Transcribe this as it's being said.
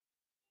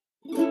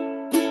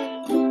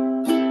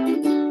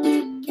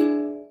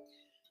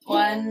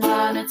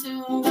a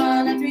 2,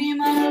 1, a 3,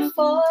 1, a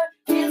 4.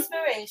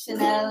 Inspiration,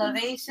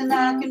 elevation,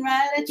 knocking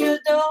right at your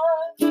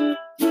door.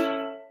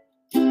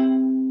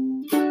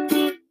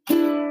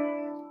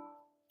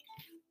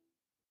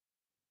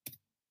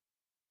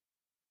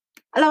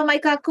 Hello, my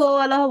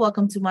kako. Aloha.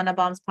 Welcome to Mana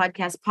Bombs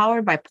podcast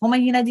powered by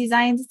Pomahina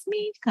Designs. It's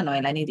me,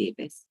 Kanoilani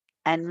Davis.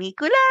 And me,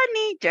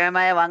 Kulani,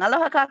 Jeremiah Wang.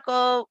 Aloha,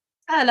 kako.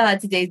 Aloha.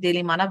 Today's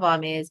daily Mana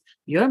Bomb is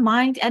your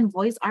mind and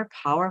voice are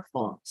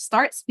powerful.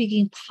 Start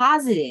speaking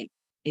positive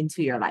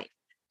into your life.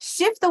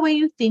 Shift the way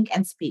you think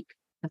and speak.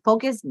 The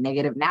focus,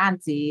 negative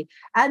Nancy.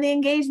 And the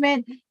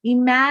engagement,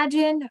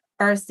 imagine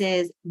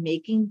versus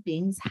making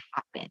things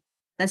happen.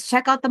 Let's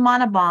check out the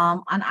Mana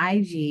Bomb on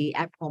IG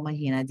at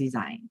Pomahina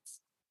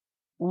Designs.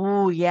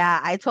 Ooh,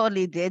 yeah, I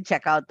totally did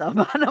check out the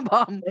Mana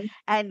Bomb.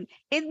 And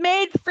it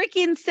made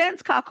freaking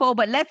sense, Kako,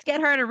 but let's get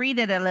her to read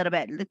it a little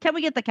bit. Can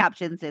we get the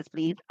captions, sis,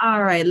 please?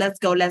 All right, let's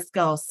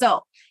go.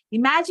 So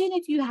imagine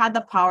if you had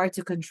the power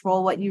to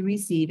control what you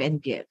receive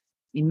and give.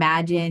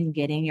 Imagine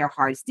getting your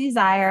heart's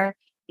desire.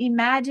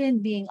 Imagine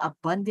being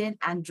abundant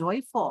and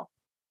joyful.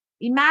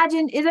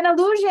 Imagine is an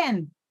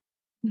illusion.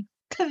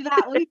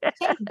 That we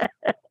think.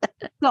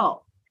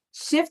 So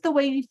shift the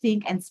way you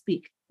think and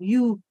speak.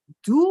 You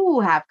do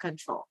have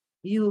control.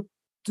 You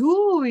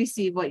do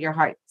receive what your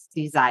heart's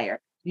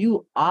desire.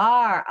 You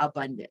are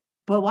abundant.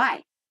 But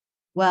why?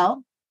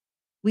 Well,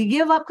 we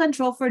give up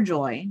control for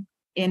joy,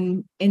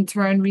 in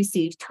turn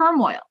receive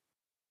turmoil.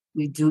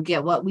 We do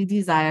get what we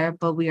desire,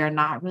 but we are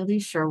not really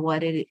sure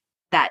what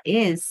that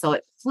is. So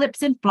it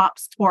flips and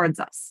flops towards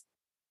us.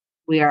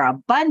 We are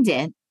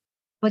abundant,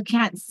 but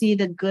can't see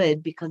the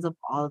good because of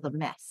all the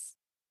mess.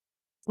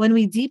 When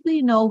we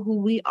deeply know who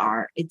we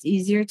are, it's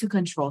easier to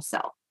control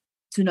self,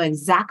 to know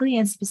exactly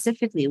and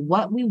specifically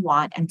what we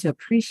want and to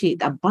appreciate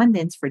the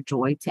abundance for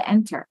joy to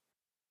enter.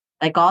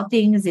 Like all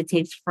things, it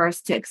takes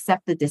first to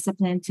accept the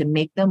discipline to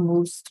make the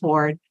moves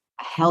toward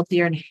a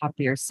healthier and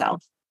happier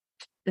self.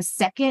 The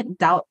second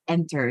doubt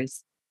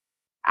enters,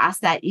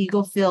 ask that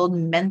ego-filled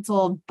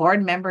mental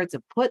board member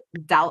to put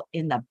doubt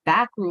in the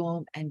back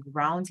room and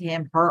ground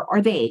him, her,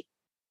 or they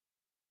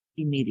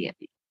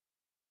immediately.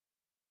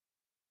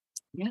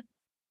 Yeah.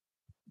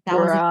 That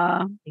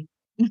Bruh.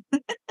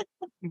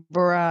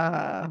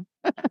 Bruh.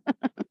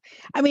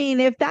 I mean,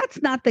 if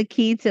that's not the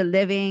key to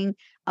living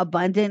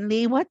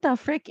abundantly, what the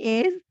frick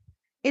is?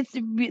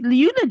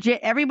 You legit,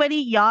 everybody,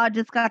 y'all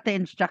just got the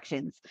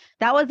instructions.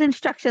 That was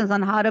instructions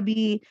on how to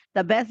be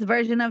the best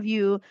version of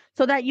you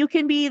so that you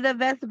can be the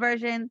best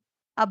version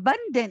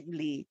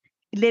abundantly,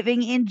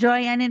 living in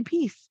joy and in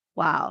peace.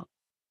 Wow.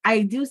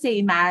 I do say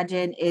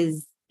imagine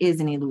is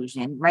an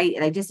illusion, right?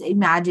 I just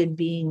imagine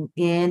being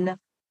in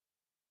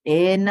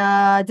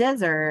a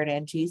desert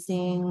and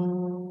chasing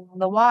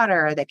the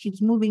water that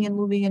keeps moving and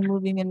moving and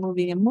moving and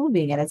moving and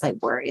moving. And it's like,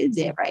 where is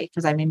it, right?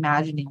 Because I'm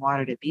imagining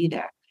water to be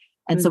there.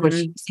 And so we're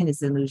chasing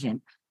this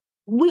illusion.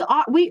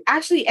 We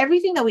actually,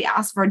 everything that we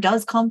ask for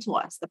does come to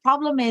us. The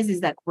problem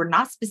is that we're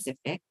not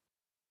specific.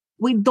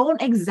 We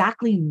don't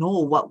exactly know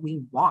what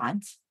we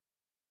want.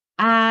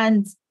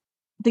 And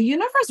the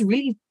universe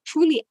really,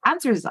 truly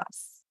answers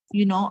us.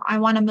 You know, I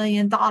want $1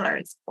 million.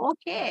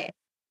 Okay.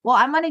 Well,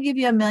 I'm going to give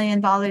you $1 million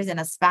in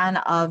a span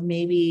of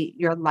maybe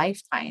your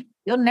lifetime.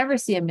 You'll never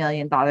see $1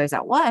 million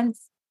at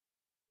once.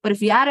 But if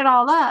you add it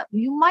all up,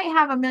 you might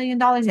have $1 million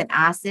in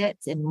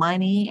assets and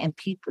money and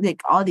people,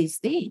 like all these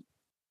things.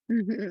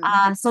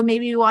 So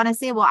maybe you want to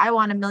say, well, I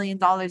want $1 million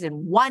in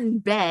one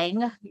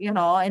bang, you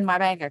know, in my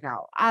bank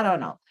account. I don't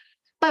know.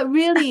 But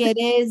really it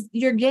is,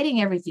 you're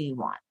getting everything you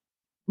want.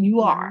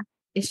 You are.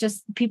 It's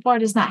just, people are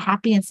just not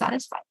happy and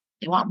satisfied.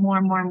 They want more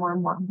and more and more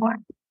and more and more.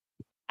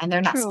 And they're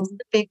not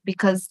specific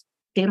because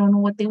they don't know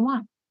what they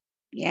want.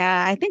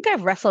 Yeah, I think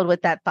I've wrestled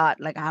with that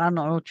thought. Like, I don't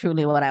know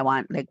truly what I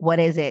want. Like, what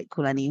is it,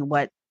 Kulani?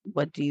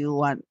 What do you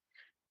want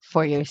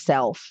for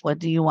yourself? What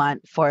do you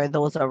want for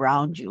those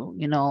around you?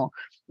 You know,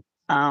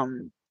 I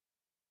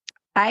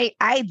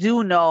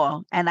do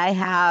know, and I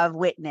have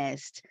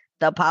witnessed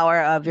the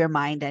power of your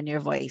mind and your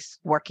voice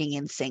working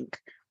in sync.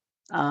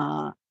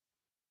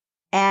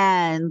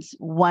 And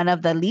one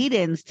of the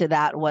lead-ins to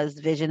that was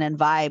Vision and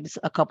Vibes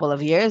a couple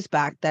of years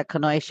back that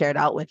Kanoi shared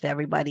out with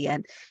everybody.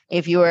 And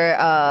if you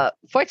were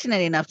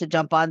fortunate enough to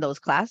jump on those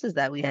classes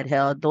that we had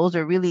held,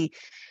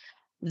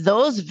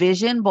 those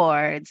vision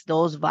boards,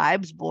 those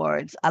vibes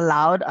boards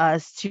allowed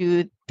us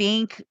to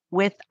think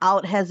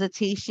without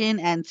hesitation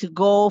and to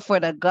go for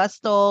the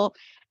gusto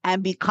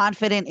and be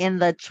confident in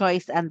the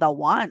choice and the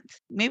want.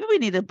 Maybe we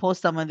need to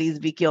post some of these,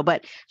 Vikio,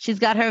 but she's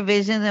got her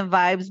visions and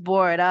vibes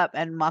board up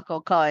and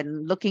Makoka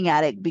and looking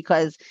at it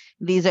because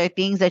these are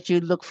things that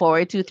you look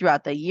forward to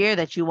throughout the year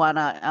that you want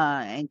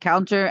to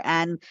encounter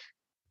and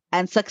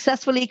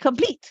successfully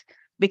complete,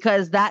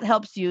 because that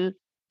helps you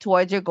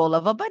towards your goal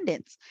of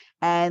abundance.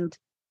 And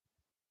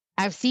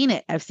I've seen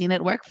it. I've seen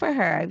it work for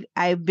her.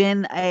 I've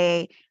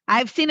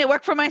seen it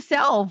work for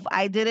myself.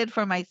 I did it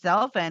for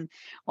myself, and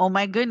oh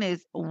my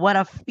goodness, what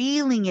a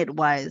feeling it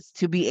was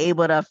to be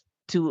able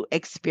to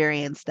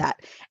experience that,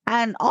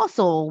 and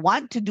also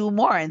want to do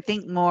more and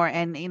think more,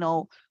 and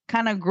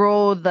kind of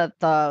grow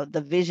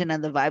the vision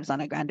and the vibes on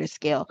a grander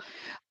scale.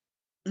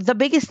 The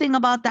biggest thing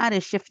about that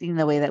is shifting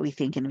the way that we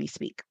think and we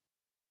speak.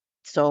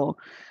 So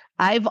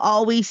I've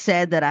always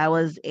said that I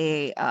was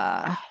a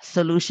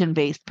solution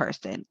based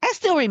person. I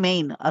still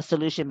remain a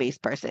solution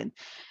based person.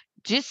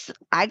 Just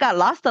I got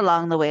lost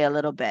along the way a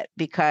little bit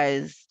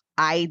because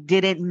I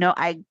didn't know.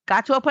 I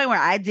got to a point where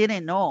I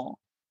didn't know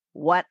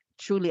what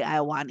truly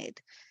I wanted.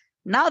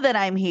 Now that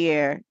I'm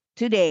here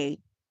today,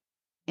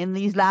 in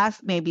these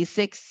last maybe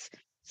 6,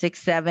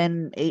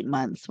 7, 8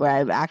 months, where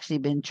I've actually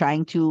been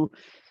trying to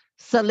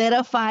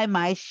solidify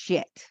my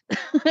shit,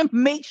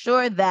 make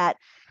sure that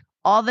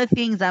all the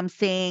things I'm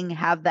saying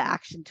have the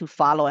action to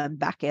follow and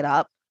back it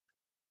up.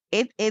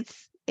 It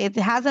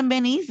hasn't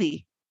been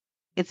easy.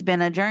 It's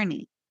been a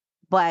journey.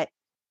 But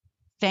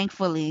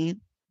thankfully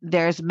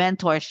there's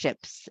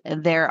mentorships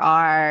and there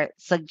are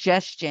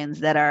suggestions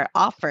that are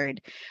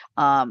offered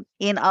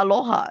in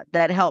Aloha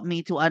that help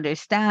me to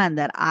understand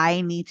that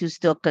I need to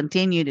still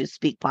continue to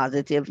speak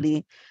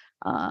positively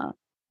uh,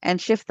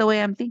 and shift the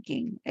way I'm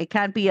thinking. It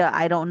can't be a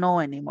I don't know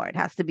anymore. It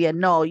has to be a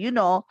no, you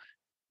know,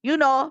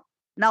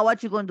 now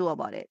what you gonna do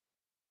about it?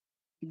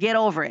 Get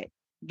over it.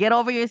 Get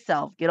over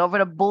yourself. Get over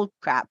the bull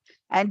crap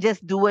and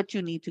just do what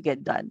you need to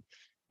get done.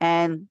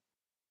 And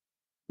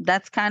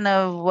that's kind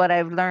of what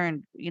I've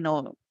learned,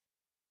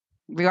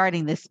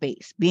 regarding this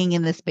space, being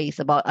in this space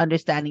about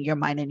understanding your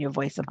mind and your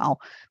voice and how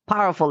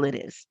powerful it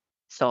is.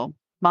 So,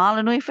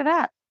 mahalo nui for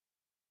that.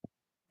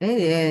 It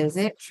is.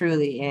 It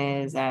truly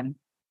is. And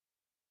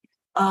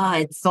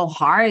it's so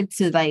hard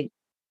to like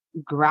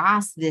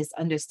grasp this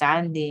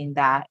understanding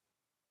that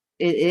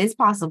it is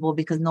possible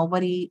because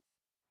nobody,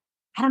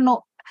 I don't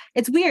know.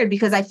 It's weird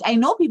because I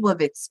know people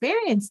have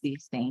experienced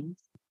these things,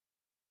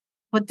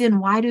 but then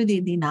why do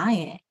they deny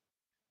it?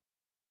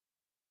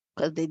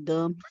 Because they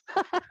dumb.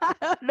 I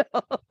don't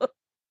know.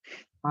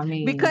 I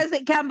mean, Because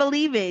they can't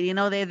believe it.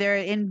 They're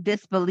in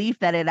disbelief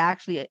that it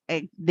actually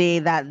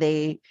they've had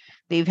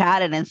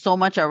it, and so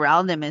much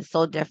around them is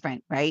so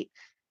different, right?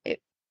 It,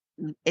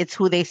 it's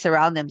who they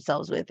surround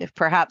themselves with. If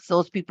perhaps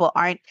those people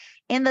aren't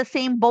in the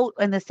same boat,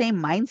 in the same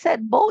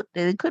mindset boat,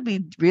 then it could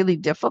be really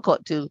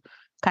difficult to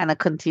kind of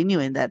continue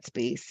in that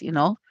space.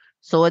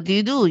 So what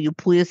do? You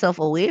pull yourself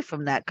away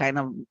from that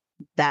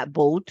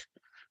boat.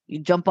 You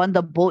jump on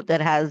the boat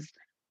that has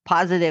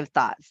positive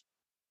thoughts,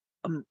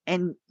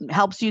 and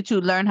helps you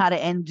to learn how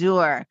to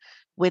endure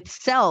with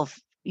self,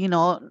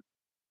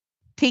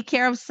 take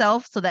care of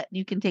self so that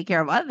you can take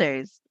care of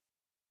others,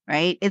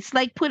 right? It's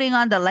like putting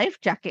on the life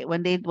jacket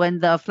when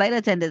the flight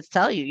attendants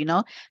tell you,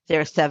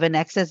 there are 7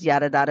 X's,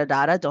 yada yada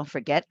yada. Don't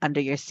forget, under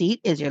your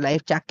seat is your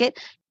life jacket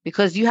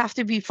because you have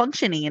to be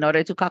functioning in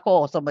order to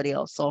kako somebody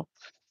else. So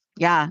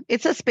yeah,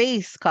 it's a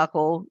space,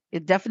 kako.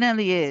 It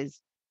definitely is.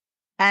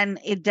 And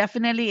it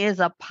definitely is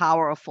a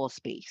powerful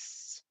space.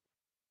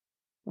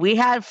 We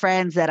had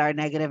friends that are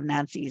negative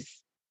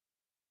Nancy's.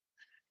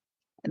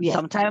 And yes.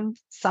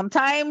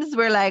 sometimes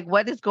we're like,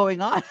 what is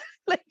going on?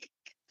 Like,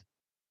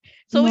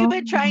 so we've No.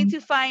 been trying to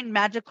find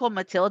magical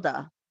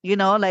Matilda,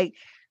 like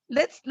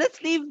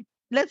let's leave,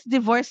 let's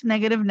divorce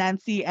negative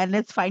Nancy and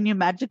let's find you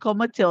magical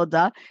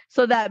Matilda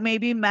so that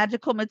maybe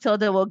magical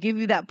Matilda will give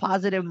you that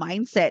positive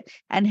mindset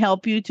and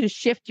help you to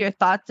shift your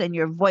thoughts and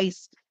your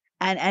voice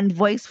and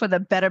voice for the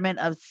betterment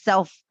of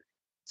self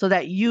so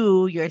that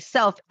you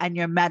yourself and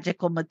your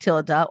magical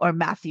Matilda or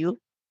Matthew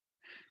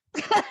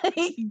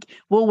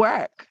will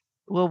work.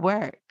 Will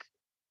work.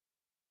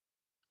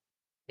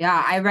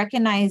 Yeah, I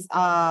recognize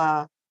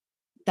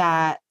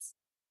that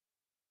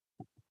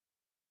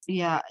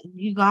yeah,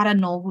 you gotta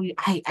know who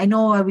I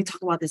know we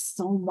talk about this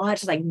so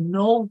much, like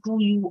know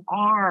who you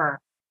are,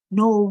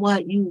 know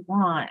what you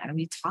want. And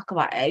we talk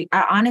about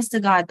honest to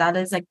God, that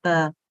is like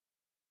the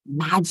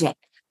magic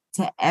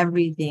to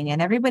everything.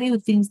 And everybody who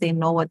thinks they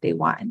know what they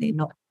want and they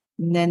know,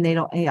 and then they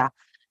don't, yeah.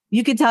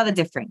 You can tell the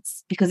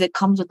difference because it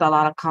comes with a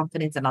lot of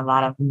confidence and a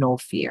lot of no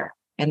fear.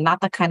 And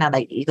not the kind of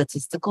like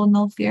egotistical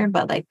no fear,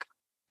 but like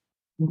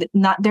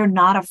they're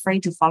not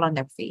afraid to fall on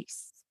their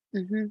face.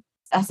 Mm-hmm.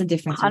 That's the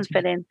difference between,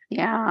 Confidence.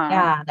 Yeah.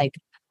 yeah, like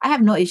I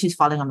have no issues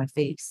falling on my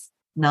face.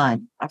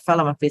 None. I fell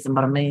on my face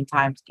about a million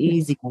times.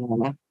 Easy,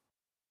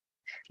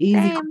 easy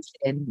Same.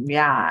 question.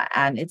 Yeah.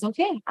 And it's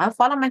okay. I'll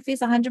fall on my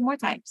face 100 more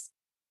times.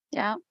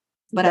 Yeah.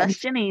 But at Dust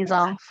least your knees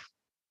off.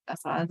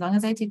 that's all, as long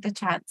as I take the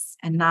chance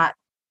and not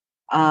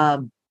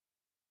um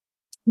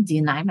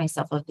deny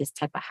myself of this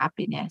type of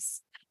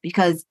happiness.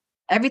 Because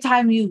every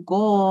time you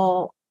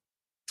go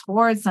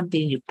towards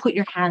something, you put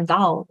your hands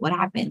out, what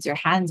happens? Your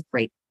hands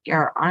break,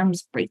 your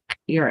arms break,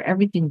 your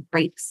everything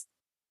breaks.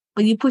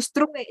 But you push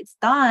through it, it's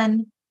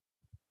done.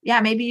 Yeah,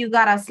 maybe you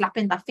got a slap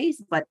in the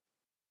face, but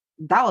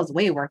that was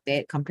way worth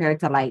it compared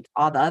to like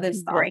all the other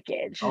stuff.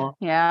 Breakage. So,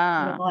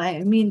 Yeah.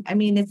 I mean,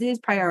 it is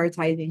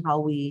prioritizing how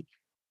we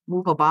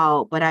move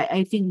about, but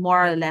I think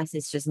more or less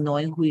it's just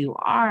knowing who you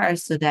are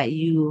so that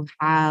you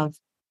have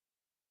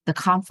the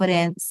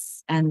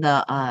confidence and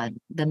the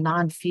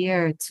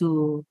non-fear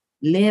to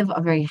live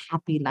a very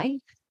happy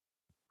life.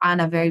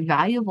 and a very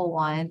valuable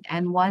one,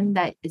 and one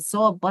that is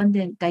so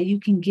abundant that you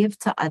can give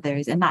to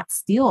others and not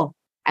steal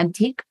and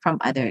take from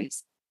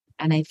others.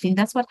 And I think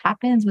that's what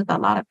happens with a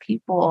lot of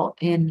people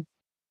in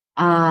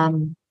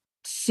um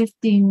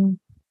shifting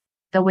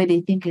the way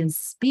they think and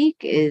speak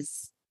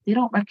is they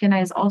don't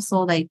recognize also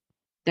like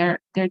they're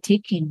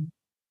taking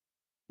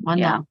on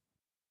Yeah. them.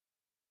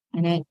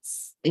 And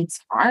it's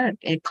hard.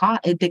 It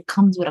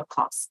comes with a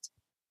cost.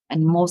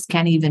 And most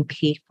can't even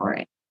pay for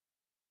it.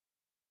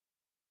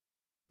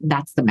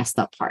 That's the messed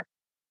up part.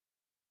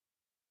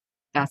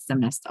 That's the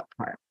messed up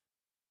part.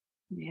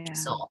 Yeah.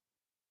 So,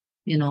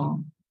 you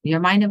know,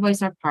 your mind and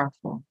voice are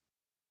powerful.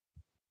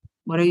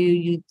 What are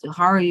you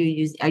how are you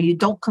using? Are you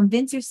don't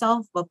convince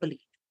yourself, but believe.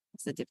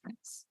 That's the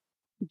difference.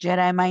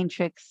 Jedi mind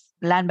tricks.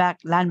 Land back,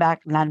 land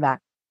back, land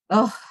back.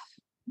 Oh,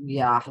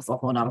 yeah, that's a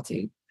whole nother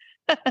thing.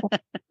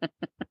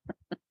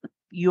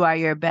 You are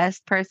your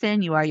best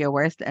person. You are your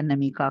worst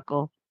enemy,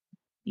 Kako.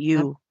 Yep.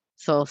 You.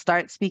 So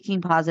start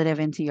speaking positive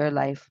into your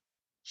life.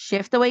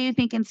 Shift the way you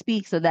think and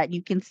speak so that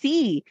you can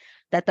see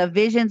that the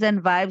visions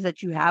and vibes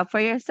that you have for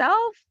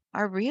yourself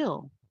are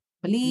real.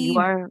 You Believe.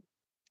 are,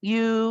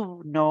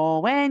 you know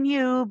when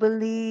you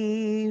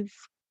believe.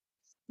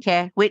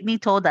 Okay. Whitney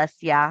told us.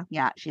 Yeah.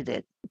 Yeah, she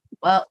did.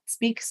 Well,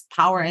 speaks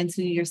power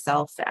into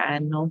yourself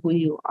and know who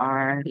you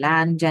are.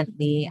 Land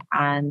gently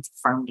and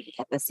firmly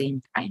at the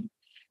same time.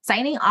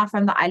 Signing off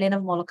from the island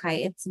of Molokai,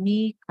 it's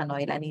me,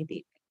 Kanoy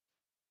Lanidi.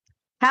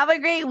 Have a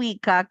great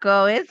week,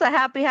 Kako. It's a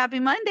happy, happy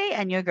Monday.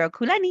 And your girl,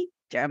 Kulani.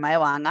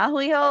 Jeremiah Wang.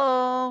 Ahui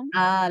ho.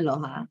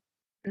 Aloha.